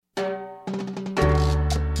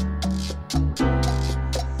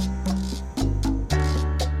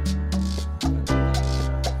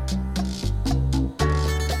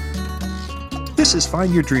This is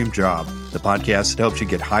Find Your Dream Job, the podcast that helps you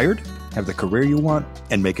get hired, have the career you want,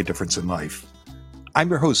 and make a difference in life. I'm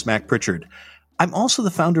your host, Mac Pritchard. I'm also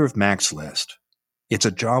the founder of Mac's List. It's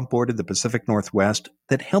a job board in the Pacific Northwest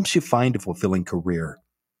that helps you find a fulfilling career.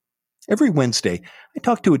 Every Wednesday, I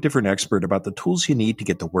talk to a different expert about the tools you need to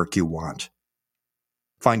get the work you want.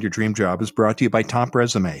 Find Your Dream Job is brought to you by Top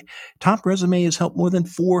Resume. Top Resume has helped more than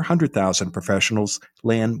 400,000 professionals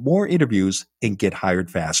land more interviews and get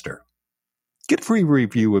hired faster. Get a free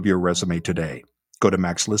review of your resume today. Go to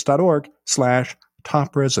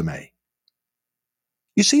maxlist.org/topresume.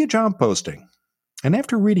 You see a job posting, and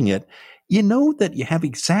after reading it, you know that you have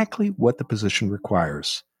exactly what the position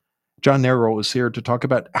requires. John Narrow is here to talk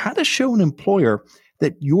about how to show an employer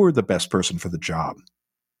that you're the best person for the job.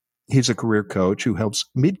 He's a career coach who helps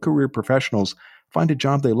mid-career professionals find a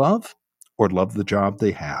job they love or love the job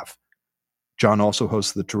they have. John also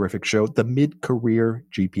hosts the terrific show, the Mid-Career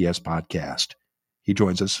GPS Podcast. He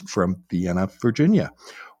joins us from Vienna, Virginia.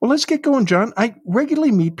 Well, let's get going, John. I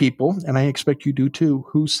regularly meet people, and I expect you do too,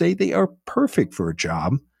 who say they are perfect for a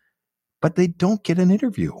job, but they don't get an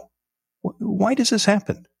interview. Why does this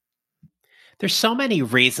happen? There's so many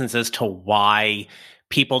reasons as to why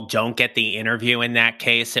people don't get the interview in that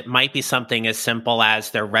case. It might be something as simple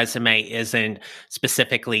as their resume isn't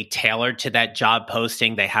specifically tailored to that job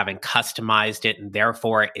posting. They haven't customized it, and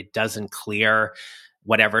therefore it doesn't clear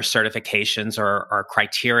whatever certifications or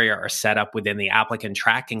criteria are set up within the applicant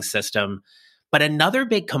tracking system. But another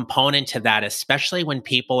big component to that, especially when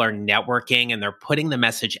people are networking and they're putting the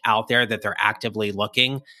message out there that they're actively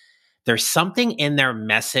looking, there's something in their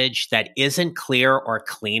message that isn't clear or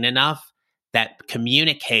clean enough that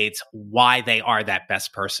communicates why they are that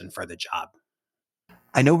best person for the job.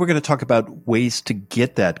 I know we're going to talk about ways to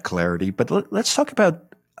get that clarity, but let's talk about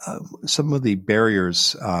some of the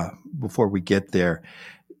barriers before we get there.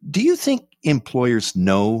 Do you think employers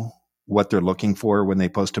know what they're looking for when they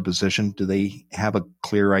post a position? Do they have a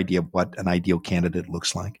clear idea of what an ideal candidate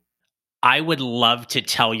looks like? I would love to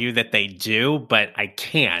tell you that they do, but I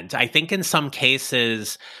can't. I think in some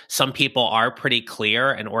cases, some people are pretty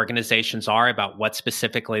clear and organizations are about what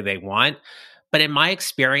specifically they want. But in my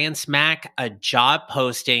experience, Mac, a job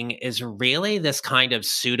posting is really this kind of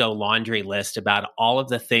pseudo laundry list about all of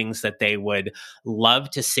the things that they would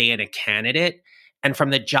love to see in a candidate. And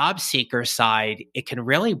from the job seeker side, it can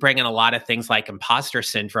really bring in a lot of things like imposter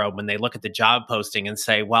syndrome when they look at the job posting and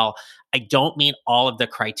say, well, I don't meet all of the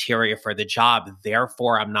criteria for the job,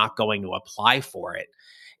 therefore I'm not going to apply for it.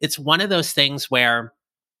 It's one of those things where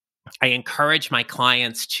I encourage my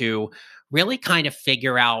clients to really kind of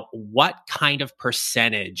figure out what kind of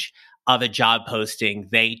percentage of a job posting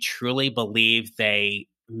they truly believe they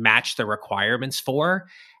match the requirements for,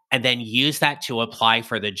 and then use that to apply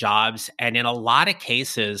for the jobs. And in a lot of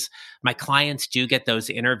cases, my clients do get those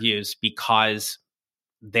interviews because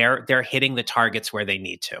they're hitting the targets where they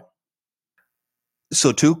need to.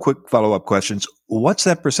 So 2 quick follow-up questions. What's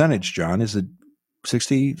that percentage, John? Is it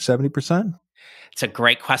 60, 70%? It's a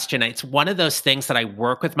great question. It's one of those things that I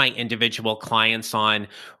work with my individual clients on,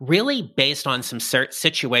 really based on some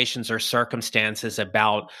situations or circumstances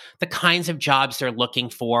about the kinds of jobs they're looking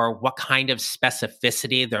for, what kind of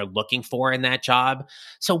specificity they're looking for in that job.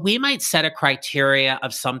 So we might set a criteria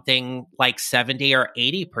of something like 70 or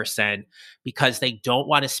 80% because they don't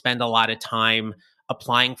want to spend a lot of time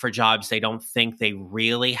applying for jobs they don't think they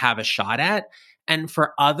really have a shot at. And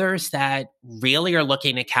for others that really are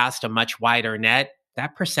looking to cast a much wider net,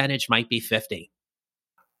 that percentage might be 50.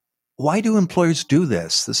 Why do employers do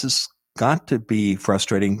this? This has got to be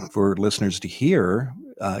frustrating for listeners to hear.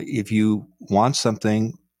 If you want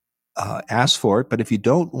something, ask for it. But if you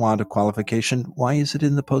don't want a qualification, why is it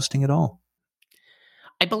in the posting at all?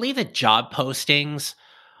 I believe that job postings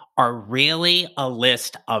are really a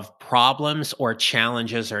list of problems or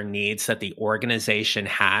challenges or needs that the organization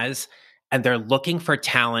has, and they're looking for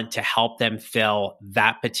talent to help them fill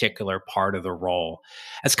that particular part of the role.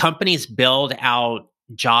 As companies build out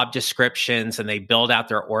job descriptions and they build out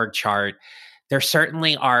their org chart, there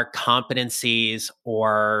certainly are competencies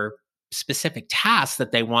or specific tasks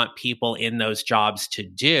that they want people in those jobs to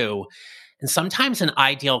do. And sometimes an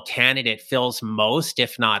ideal candidate fills most,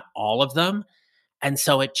 if not all of them. And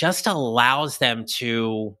so it just allows them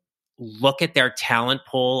to look at their talent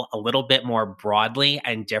pool a little bit more broadly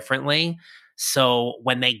and differently. So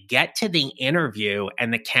when they get to the interview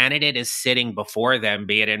and the candidate is sitting before them,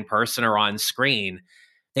 be it in person or on screen,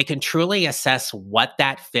 they can truly assess what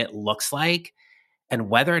that fit looks like. and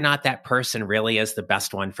whether or not that person really is the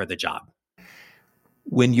best one for the job.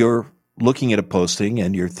 When you're looking at a posting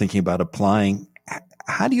and you're thinking about applying,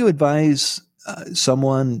 how do you advise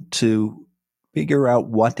someone to figure out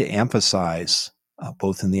what to emphasize,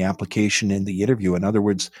 both in the application and the interview? In other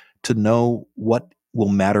words, to know what will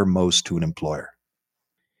matter most to an employer?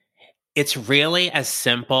 It's really as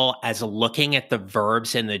simple as looking at the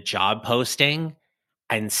verbs in the job posting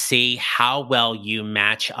and see how well you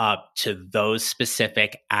match up to those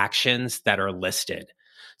specific actions that are listed.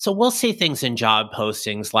 So we'll see things in job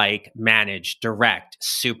postings like manage, direct,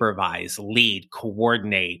 supervise, lead,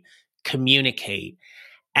 coordinate, communicate.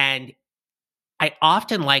 And I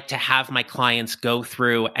often like to have my clients go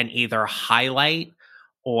through and either highlight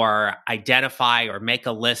or identify or make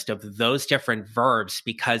a list of those different verbs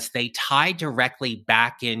because they tie directly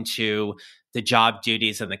back into the job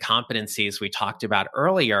duties and the competencies we talked about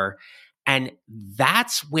earlier. And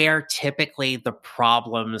that's where typically the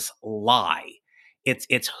problems lie.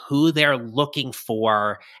 It's who they're looking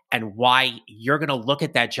for and why you're going to look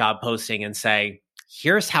at that job posting and say,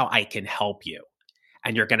 here's how I can help you.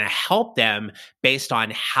 And you're going to help them based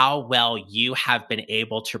on how well you have been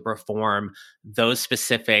able to perform those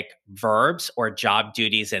specific verbs or job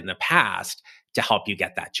duties in the past to help you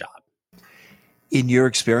get that job. In your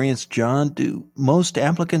experience, John, do most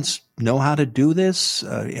applicants know how to do this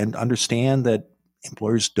and understand that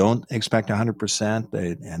employers don't expect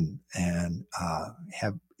 100%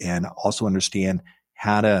 and also understand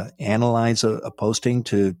how to analyze a posting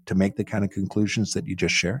to make the kind of conclusions that you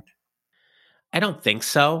just shared? I don't think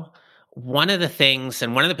so. One of the things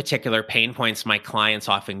and one of the particular pain points my clients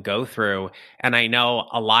often go through, and I know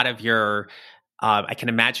a lot of I can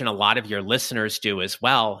imagine a lot of your listeners do as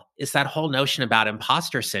well, is that whole notion about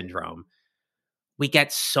imposter syndrome. We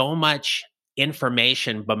get so much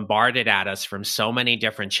information bombarded at us from so many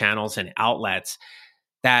different channels and outlets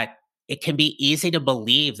that it can be easy to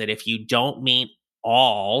believe that if you don't meet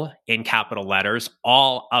all, in capital letters,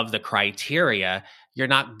 all of the criteria, you're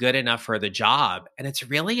not good enough for the job. And it's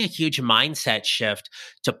really a huge mindset shift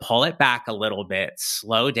to pull it back a little bit,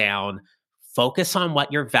 slow down, focus on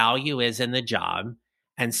what your value is in the job,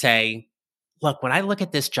 and say, look, when I look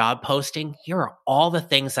at this job posting, here are all the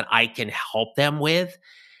things that I can help them with.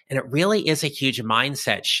 And it really is a huge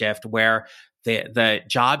mindset shift where the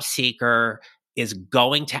job seeker is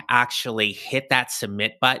going to actually hit that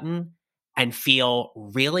submit button and feel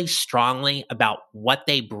really strongly about what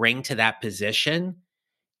they bring to that position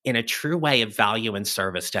in a true way of value and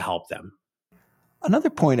service to help them. Another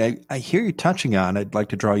point I hear you touching on, I'd like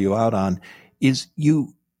to draw you out on, is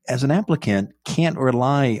you, as an applicant, can't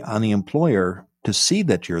rely on the employer to see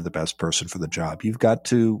that you're the best person for the job. You've got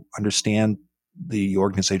to understand the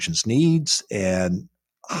organization's needs and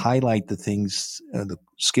highlight the things, the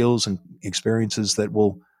skills and experiences that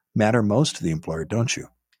will matter most to the employer, don't you?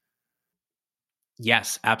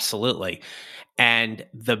 Yes, absolutely. And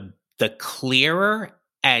the clearer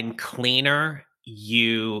and cleaner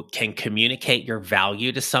you can communicate your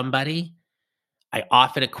value to somebody, I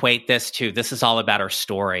often equate this is all about our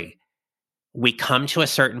story. We come to a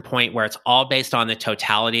certain point where it's all based on the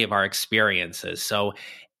totality of our experiences. So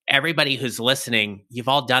everybody who's listening, you've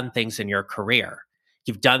all done things in your career.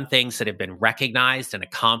 You've done things that have been recognized and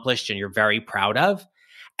accomplished and you're very proud of.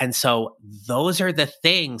 And so those are the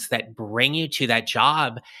things that bring you to that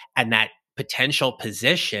job and that potential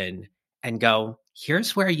position and go,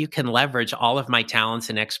 here's where you can leverage all of my talents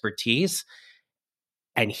and expertise.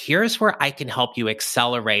 And here's where I can help you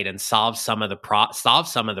accelerate and solve some of the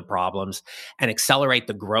problems and accelerate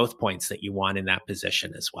the growth points that you want in that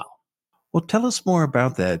position as well. Well, tell us more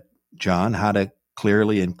about that, John, how to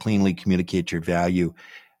clearly and cleanly communicate your value.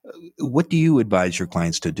 What do you advise your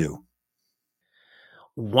clients to do?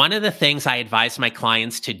 One of the things I advise my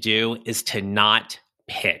clients to do is to not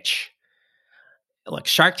pitch. Look,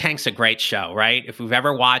 Shark Tank's a great show, right? If we've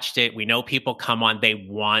ever watched it, we know people come on, they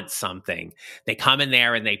want something. They come in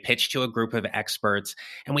there and they pitch to a group of experts,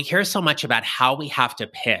 and we hear so much about how we have to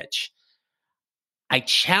pitch. I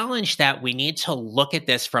challenge that we need to look at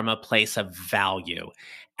this from a place of value.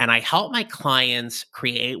 And I help my clients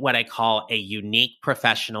create what I call a unique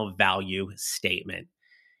professional value statement.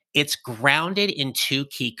 It's grounded in two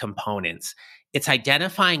key components. It's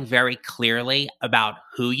identifying very clearly about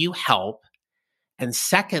who you help. And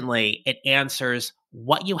secondly, it answers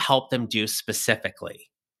what you help them do specifically.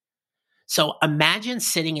 So imagine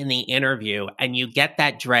sitting in the interview and you get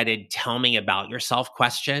that dreaded tell me about yourself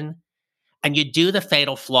question. And you do the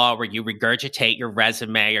fatal flaw where you regurgitate your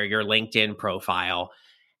resume or your LinkedIn profile.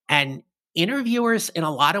 And interviewers, in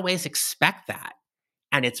a lot of ways, expect that.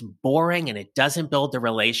 and it's boring and it doesn't build the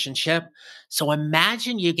relationship. So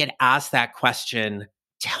imagine you get asked that question,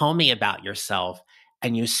 tell me about yourself,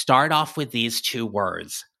 and you start off with these two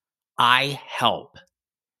words, I help.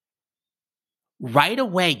 Right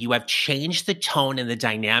away, you have changed the tone and the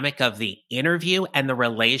dynamic of the interview and the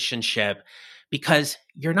relationship because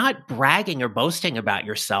you're not bragging or boasting about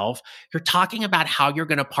yourself. You're talking about how you're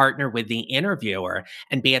going to partner with the interviewer,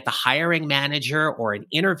 and be it the hiring manager or an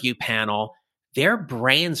interview panel. Their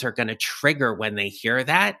brains are going to trigger when they hear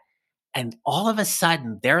that. And all of a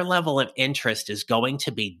sudden, their level of interest is going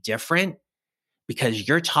to be different because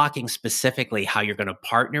you're talking specifically how you're going to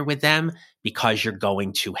partner with them because you're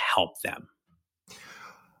going to help them.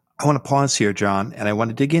 I want to pause here, John, and I want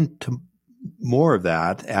to dig into more of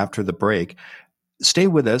that after the break. Stay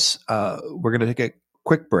with us. We're going to take a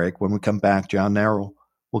quick break. When we come back, John Narroll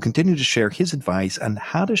will continue to share his advice on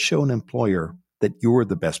how to show an employer that you're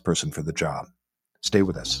the best person for the job. Stay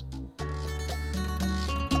with us.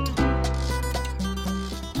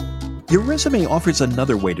 Your resume offers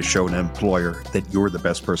another way to show an employer that you're the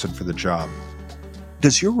best person for the job.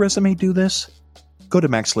 Does your resume do this? Go to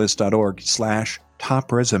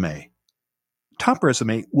maxlist.org/top resume. Top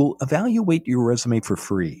Resume will evaluate your resume for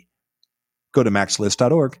free. Go to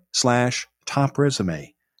maxlist.org/top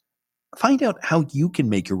resume. Find out how you can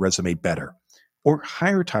make your resume better, or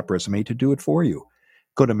hire Top Resume to do it for you.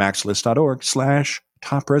 Go to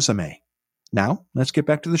maxlist.org/top resume. Now, let's get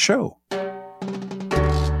back to the show.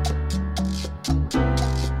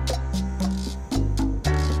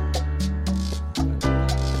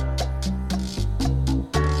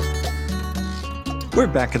 We're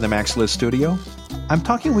back in the Max List studio. I'm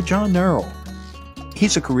talking with John Narroll.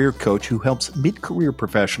 He's a career coach who helps mid-career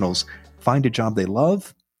professionals find a job they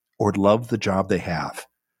love or love the job they have.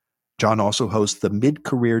 John also hosts the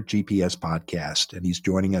Mid-Career GPS podcast, and he's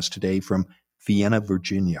joining us today from Vienna,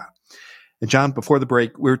 Virginia. And John, before the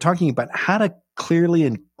break, we were talking about how to clearly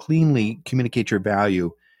and cleanly communicate your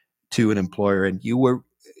value to an employer, and you were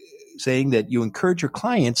saying that you encourage your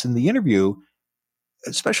clients in the interview,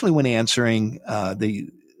 especially when answering the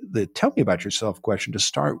tell me about yourself question, to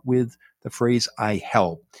start with the phrase, I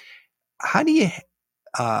help. How do you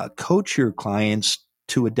coach your clients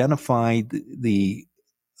to identify the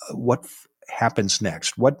what happens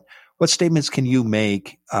next? What statements can you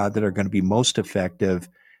make that are going to be most effective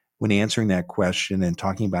when answering that question and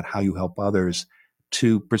talking about how you help others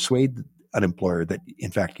to persuade an employer that, in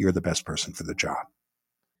fact, you're the best person for the job?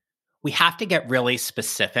 We have to get really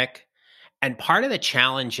specific. And part of the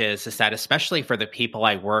challenge is that, especially for the people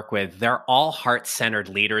I work with, they're all heart-centered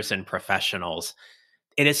leaders and professionals.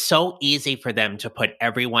 It is so easy for them to put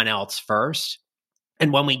everyone else first.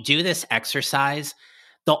 And when we do this exercise,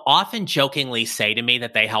 they'll often jokingly say to me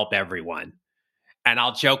that they help everyone. And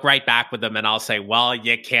I'll joke right back with them and I'll say, well,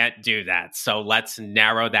 you can't do that. So let's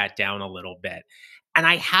narrow that down a little bit. And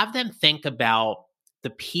I have them think about the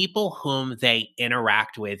people whom they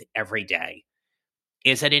interact with every day.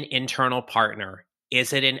 Is it an internal partner?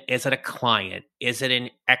 Is it a client? Is it an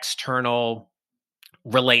external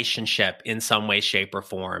relationship in some way, shape, or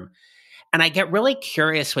form? And I get really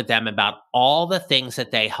curious with them about all the things that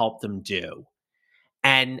they help them do.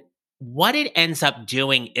 And what it ends up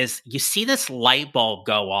doing is you see this light bulb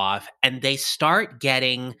go off and they start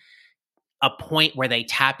getting a point where they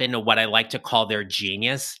tap into what I like to call their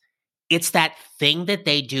genius. It's that thing that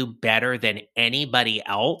they do better than anybody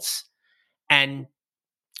else. And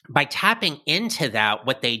by tapping into that,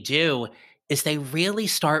 what they do is they really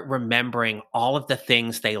start remembering all of the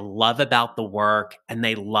things they love about the work, and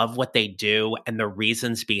they love what they do and the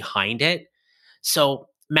reasons behind it. So,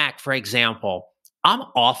 Mac, for example, I'm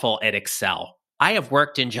awful at Excel. I have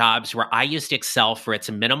worked in jobs where I used Excel for its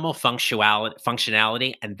minimal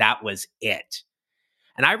functionality, and that was it.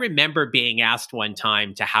 And I remember being asked one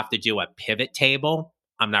time to have to do a pivot table.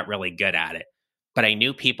 I'm not really good at it, but I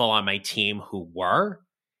knew people on my team who were.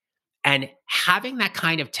 And having that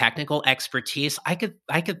kind of technical expertise, I could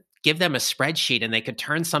give them a spreadsheet and they could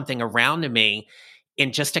turn something around to me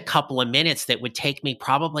in just a couple of minutes that would take me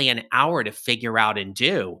probably an hour to figure out and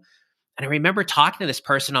do. And I remember talking to this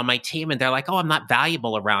person on my team and they're like, oh, I'm not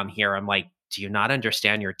valuable around here. I'm like, do you not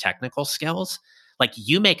understand your technical skills? Like,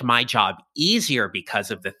 you make my job easier because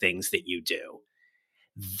of the things that you do.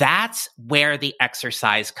 That's where the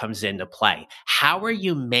exercise comes into play. How are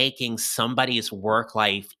you making somebody's work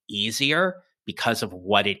life easier because of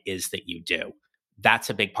what it is that you do? That's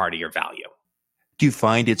a big part of your value. Do you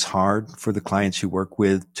find it's hard for the clients you work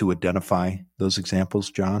with to identify those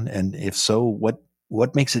examples, John? And if so, what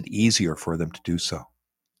makes it easier for them to do so?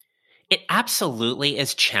 It absolutely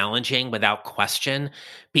is challenging without question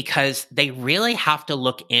because they really have to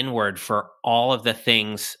look inward for all of the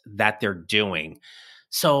things that they're doing.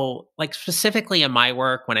 So, like specifically in my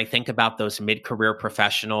work, when I think about those mid-career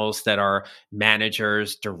professionals that are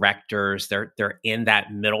managers, directors, they're in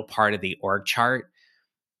that middle part of the org chart.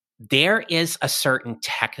 There is a certain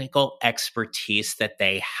technical expertise that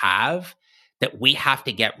they have that we have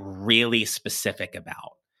to get really specific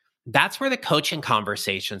about. That's where the coaching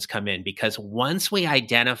conversations come in because once we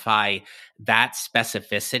identify that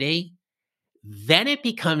specificity, then it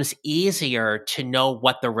becomes easier to know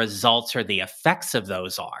what the results or the effects of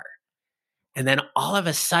those are. And then all of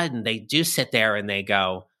a sudden, they do sit there and they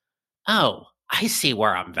go, "Oh, I see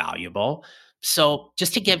where I'm valuable." So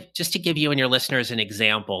just to give you and your listeners an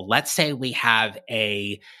example, let's say we have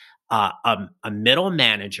a middle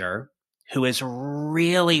manager who is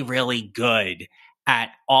really really good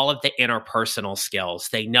at all of the interpersonal skills.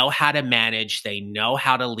 They know how to manage, they know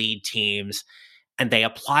how to lead teams, and they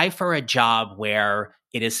apply for a job where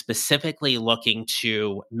it is specifically looking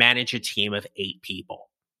to manage a team of 8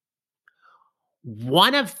 people.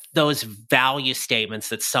 One of those value statements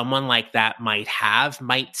that someone like that might have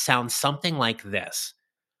might sound something like this: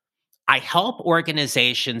 I help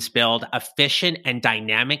organizations build efficient and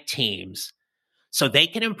dynamic teams so they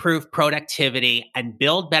can improve productivity and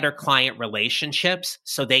build better client relationships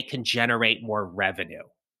so they can generate more revenue.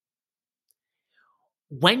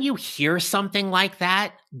 When you hear something like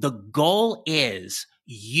that, the goal is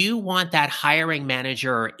you want that hiring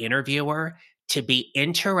manager or interviewer to be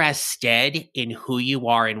interested in who you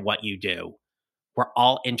are and what you do. We're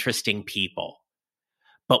all interesting people.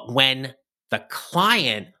 But when the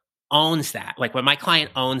client owns that, like when my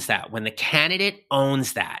client owns that, when the candidate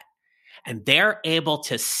owns that, and they're able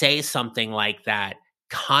to say something like that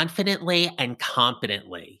confidently and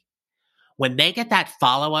competently, when they get that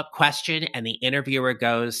follow up question and the interviewer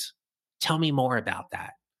goes, "Tell me more about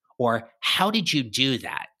that," or "How did you do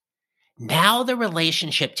that?" Now the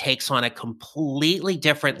relationship takes on a completely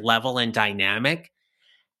different level and dynamic.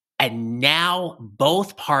 And now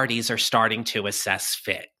both parties are starting to assess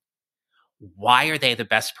fit. Why are they the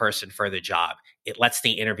best person for the job? It lets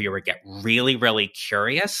the interviewer get really, really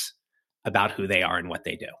curious about who they are and what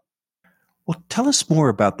they do. Well, tell us more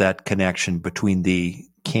about that connection between the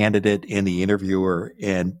candidate and the interviewer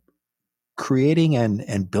and creating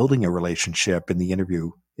and building a relationship in the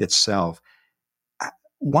interview itself.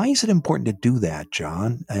 Why is it important to do that,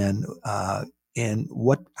 John? And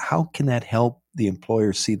what? How can that help the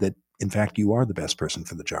employer see that in fact you are the best person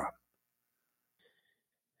for the job?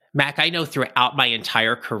 Mac, I know throughout my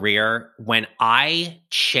entire career, when I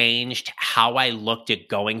changed how I looked at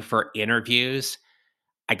going for interviews,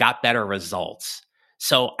 I got better results.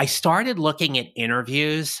 So I started looking at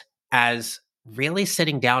interviews as really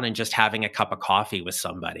sitting down and just having a cup of coffee with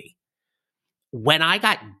somebody. When I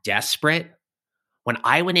got desperate, when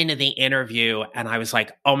I went into the interview and I was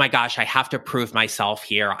like, "Oh my gosh, I have to prove myself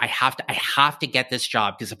here. I have to get this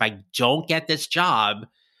job because if I don't get this job,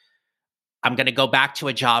 I'm going to go back to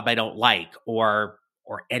a job I don't like or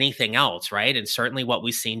anything else," right? And certainly what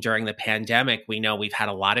we've seen during the pandemic, we know we've had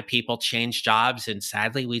a lot of people change jobs and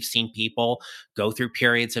sadly we've seen people go through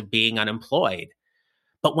periods of being unemployed.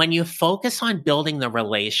 But when you focus on building the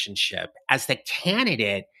relationship as the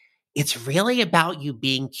candidate, it's really about you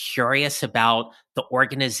being curious about the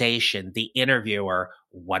organization, the interviewer.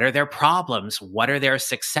 What are their problems? What are their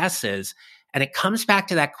successes? And it comes back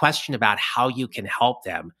to that question about how you can help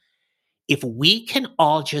them. If we can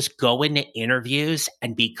all just go into interviews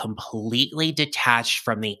and be completely detached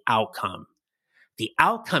from the outcome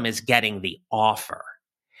is getting the offer.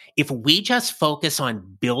 If we just focus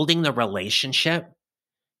on building the relationship,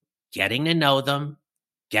 getting to know them,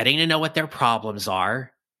 getting to know what their problems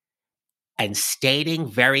are, and stating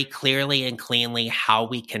very clearly and cleanly how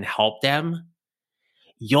we can help them,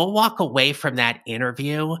 you'll walk away from that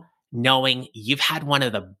interview knowing you've had one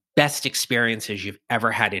of the best experiences you've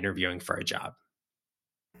ever had interviewing for a job.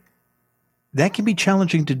 That can be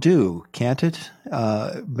challenging to do, can't it?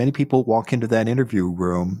 Many people walk into that interview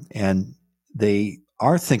room and they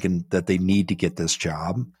are thinking that they need to get this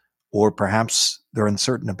job, or perhaps they're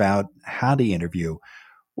uncertain about how to interview.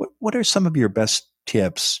 What are some of your best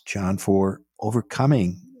tips, John, for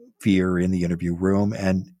overcoming fear in the interview room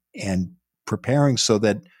and preparing so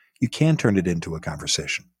that you can turn it into a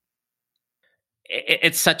conversation?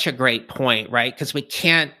 It's such a great point, right? Because we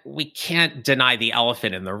can't deny the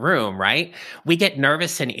elephant in the room, right? We get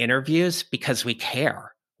nervous in interviews because we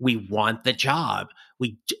care. We want the job.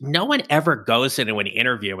 No one ever goes into an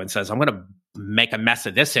interview and says, "I'm going to make a mess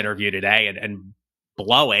of this interview today and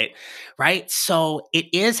blow it, right? So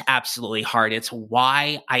it is absolutely hard. It's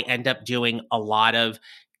why I end up doing a lot of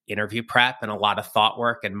interview prep and a lot of thought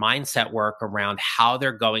work and mindset work around how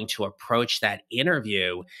they're going to approach that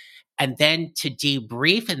interview. And then to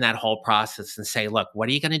debrief in that whole process and say, look, what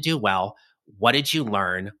are you going to do well? What did you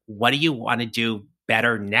learn? What do you want to do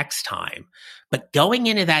better next time? But going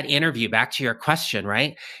into that interview, back to your question,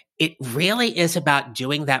 right? It really is about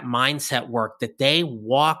doing that mindset work that they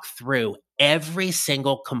walk through every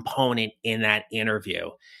single component in that interview.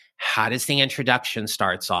 How does the introduction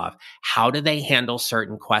starts off? How do they handle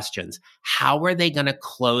certain questions? How are they going to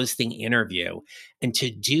close the interview? And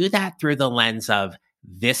to do that through the lens of,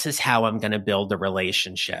 this is how I'm going to build a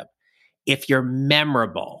relationship. If you're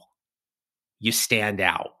memorable, you stand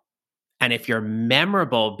out. And if you're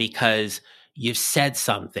memorable because you've said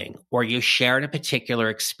something or you shared a particular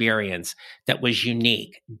experience that was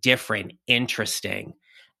unique, different, interesting,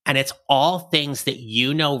 and it's all things that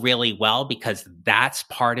you know really well because that's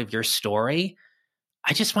part of your story,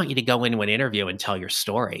 I just want you to go into an interview and tell your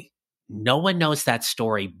story. No one knows that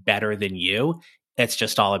story better than you. It's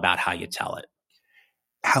just all about how you tell it.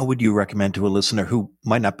 How would you recommend to a listener who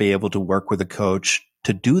might not be able to work with a coach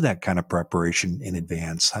to do that kind of preparation in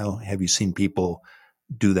advance? How have you seen people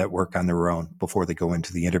do that work on their own before they go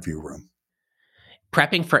into the interview room?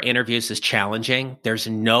 Prepping for interviews is challenging. There's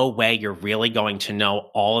no way you're really going to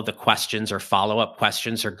know all of the questions or follow-up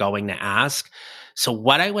questions you're going to ask. So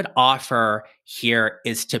what I would offer here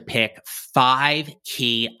is to pick 5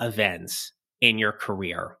 key events in your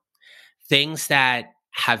career. Things that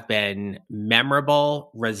have been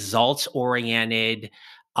memorable, results-oriented,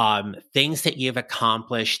 things that you've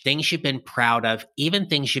accomplished, things you've been proud of, even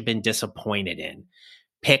things you've been disappointed in.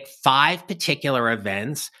 Pick 5 particular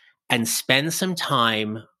events and spend some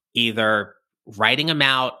time either writing them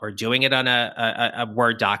out or doing it on a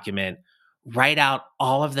Word document. Write out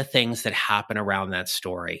all of the things that happen around that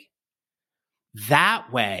story.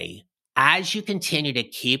 That way, as you continue to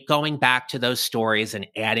keep going back to those stories and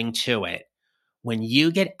adding to it, when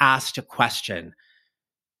you get asked a question,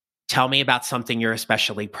 tell me about something you're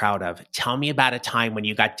especially proud of. Tell me about a time when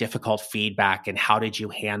you got difficult feedback and how did you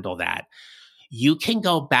handle that? You can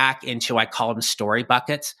go back into, I call them story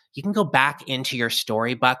buckets. You can go back into your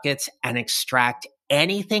story buckets and extract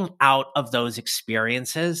anything out of those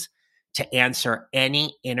experiences to answer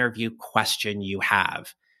any interview question you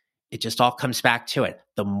have. It just all comes back to it.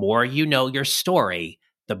 The more you know your story,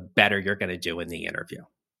 the better you're going to do in the interview.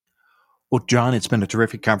 Well, John, it's been a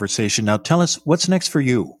terrific conversation. Now tell us, what's next for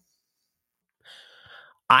you?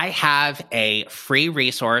 I have a free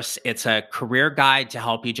resource. It's a career guide to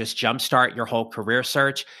help you just jumpstart your whole career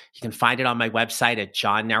search. You can find it on my website at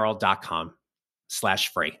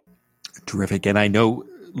johnneral.com/free. Terrific. And I know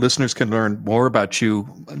listeners can learn more about you,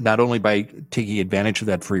 not only by taking advantage of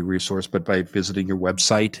that free resource, but by visiting your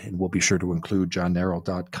website. And we'll be sure to include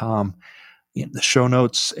johnneral.com in the show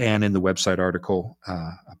notes and in the website article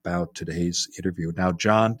about today's interview. Now,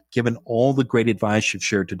 John, given all the great advice you've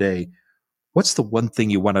shared today, what's the one thing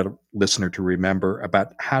you want a listener to remember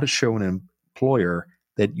about how to show an employer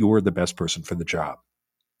that you're the best person for the job?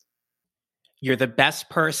 You're the best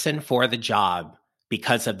person for the job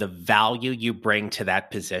because of the value you bring to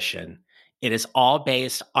that position. It is all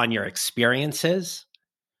based on your experiences,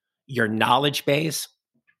 your knowledge base,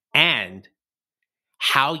 and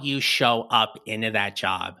how you show up into that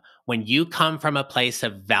job. When you come from a place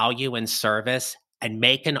of value and service and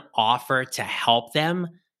make an offer to help them,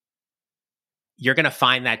 you're going to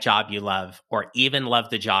find that job you love or even love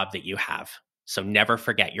the job that you have. So never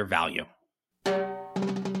forget your value.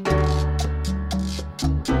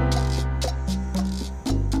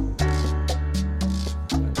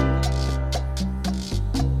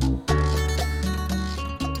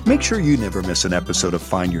 Make sure you never miss an episode of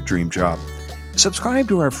Find Your Dream Job. Subscribe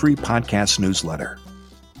to our free podcast newsletter.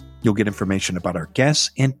 You'll get information about our guests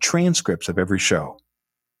and transcripts of every show.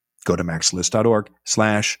 Go to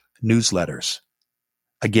maxlist.org/newsletters.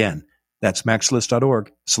 Again, that's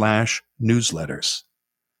maxlist.org/newsletters.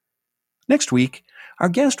 Next week, our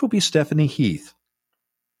guest will be Stephanie Heath.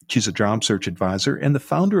 She's a job search advisor and the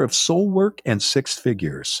founder of Soul Work and Six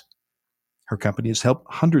Figures. Her company has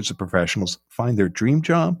helped hundreds of professionals find their dream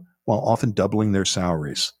job while often doubling their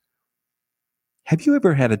salaries. Have you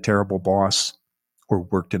ever had a terrible boss or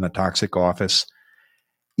worked in a toxic office?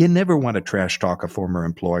 You never want to trash talk a former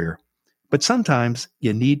employer, but sometimes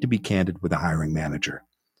you need to be candid with a hiring manager.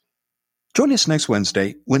 Join us next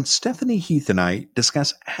Wednesday when Stephanie Heath and I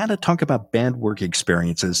discuss how to talk about bad work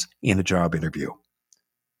experiences in a job interview.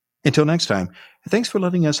 Until next time, thanks for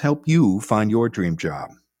letting us help you find your dream job.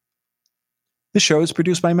 This show is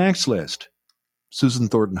produced by MaxList. Susan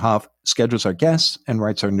Thornton Huff schedules our guests and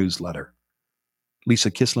writes our newsletter.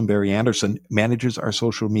 Lisa Kislenberry Anderson manages our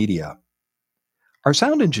social media. Our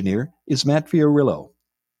sound engineer is Matt Fiorillo.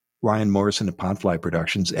 Ryan Morrison of Podfly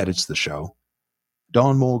Productions edits the show.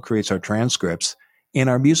 Dawn Mole creates our transcripts, and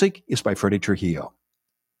our music is by Freddie Trujillo.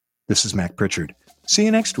 This is Mac Pritchard. See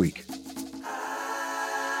you next week.